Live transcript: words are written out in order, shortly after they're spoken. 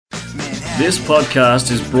This podcast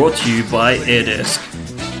is brought to you by AirDesk,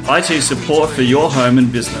 IT support for your home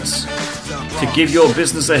and business. To give your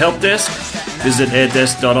business a help desk, visit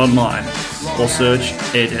airdesk.online or search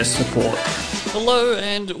AirDesk support. Hello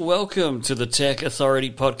and welcome to the Tech Authority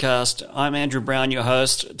podcast. I'm Andrew Brown, your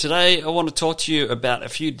host. Today I want to talk to you about a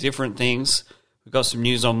few different things. We've got some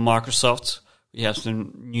news on Microsoft. We have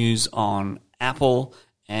some news on Apple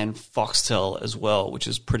and Foxtel as well, which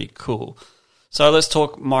is pretty cool. So let's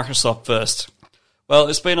talk Microsoft first. Well,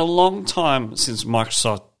 it's been a long time since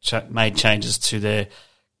Microsoft made changes to their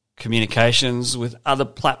communications with other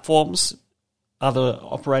platforms, other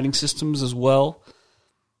operating systems as well.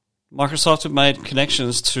 Microsoft have made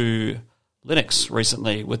connections to Linux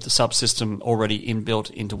recently with the subsystem already inbuilt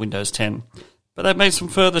into Windows 10. But they've made some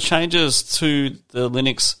further changes to the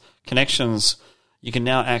Linux connections. You can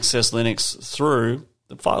now access Linux through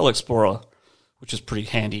the File Explorer, which is pretty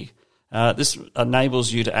handy. This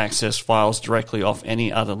enables you to access files directly off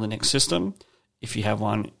any other Linux system if you have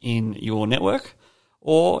one in your network,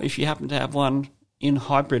 or if you happen to have one in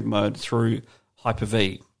hybrid mode through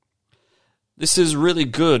Hyper-V. This is really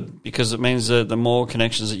good because it means that the more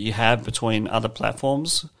connections that you have between other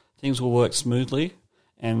platforms, things will work smoothly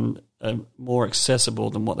and are more accessible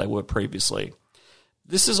than what they were previously.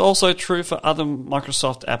 This is also true for other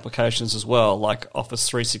Microsoft applications as well, like Office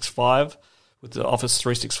 365 with the Office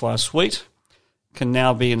 365 suite can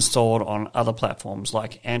now be installed on other platforms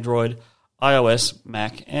like Android, iOS,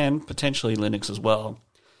 Mac, and potentially Linux as well.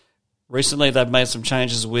 Recently, they've made some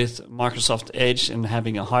changes with Microsoft Edge and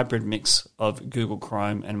having a hybrid mix of Google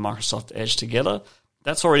Chrome and Microsoft Edge together.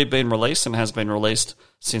 That's already been released and has been released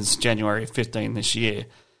since January 15 this year.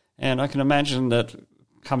 And I can imagine that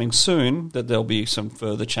coming soon that there'll be some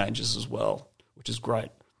further changes as well, which is great.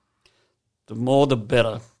 The more the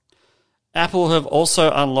better. Apple have also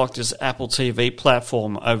unlocked its Apple TV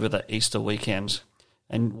platform over the Easter weekend.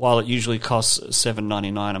 And while it usually costs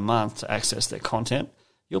 $7.99 a month to access their content,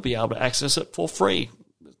 you'll be able to access it for free.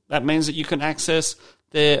 That means that you can access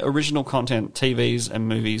their original content, TVs and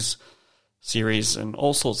movies, series, and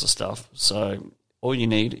all sorts of stuff. So all you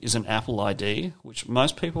need is an Apple ID, which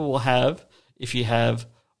most people will have if you have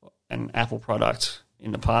an Apple product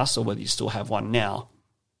in the past or whether you still have one now.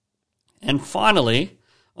 And finally,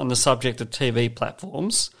 on the subject of TV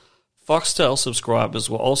platforms, Foxtel subscribers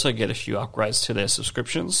will also get a few upgrades to their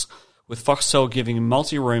subscriptions, with Foxtel giving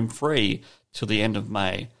multi-room free till the end of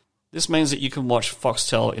May. This means that you can watch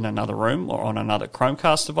Foxtel in another room or on another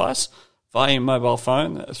Chromecast device via your mobile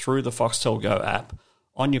phone through the Foxtel Go app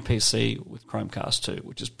on your PC with Chromecast too,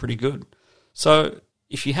 which is pretty good. So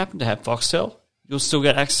if you happen to have Foxtel, you'll still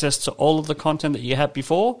get access to all of the content that you had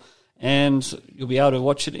before, and you'll be able to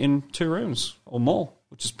watch it in 2 rooms or more,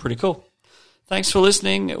 which is pretty cool. Thanks for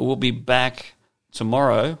listening. We'll be back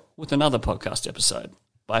tomorrow with another podcast episode.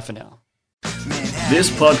 Bye for now. This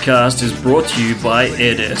podcast is brought to you by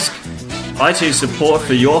AirDesk, IT support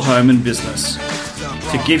for your home and business.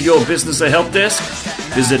 To give your business a help desk,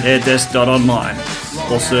 visit airdesk.online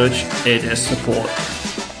or search AirDesk support.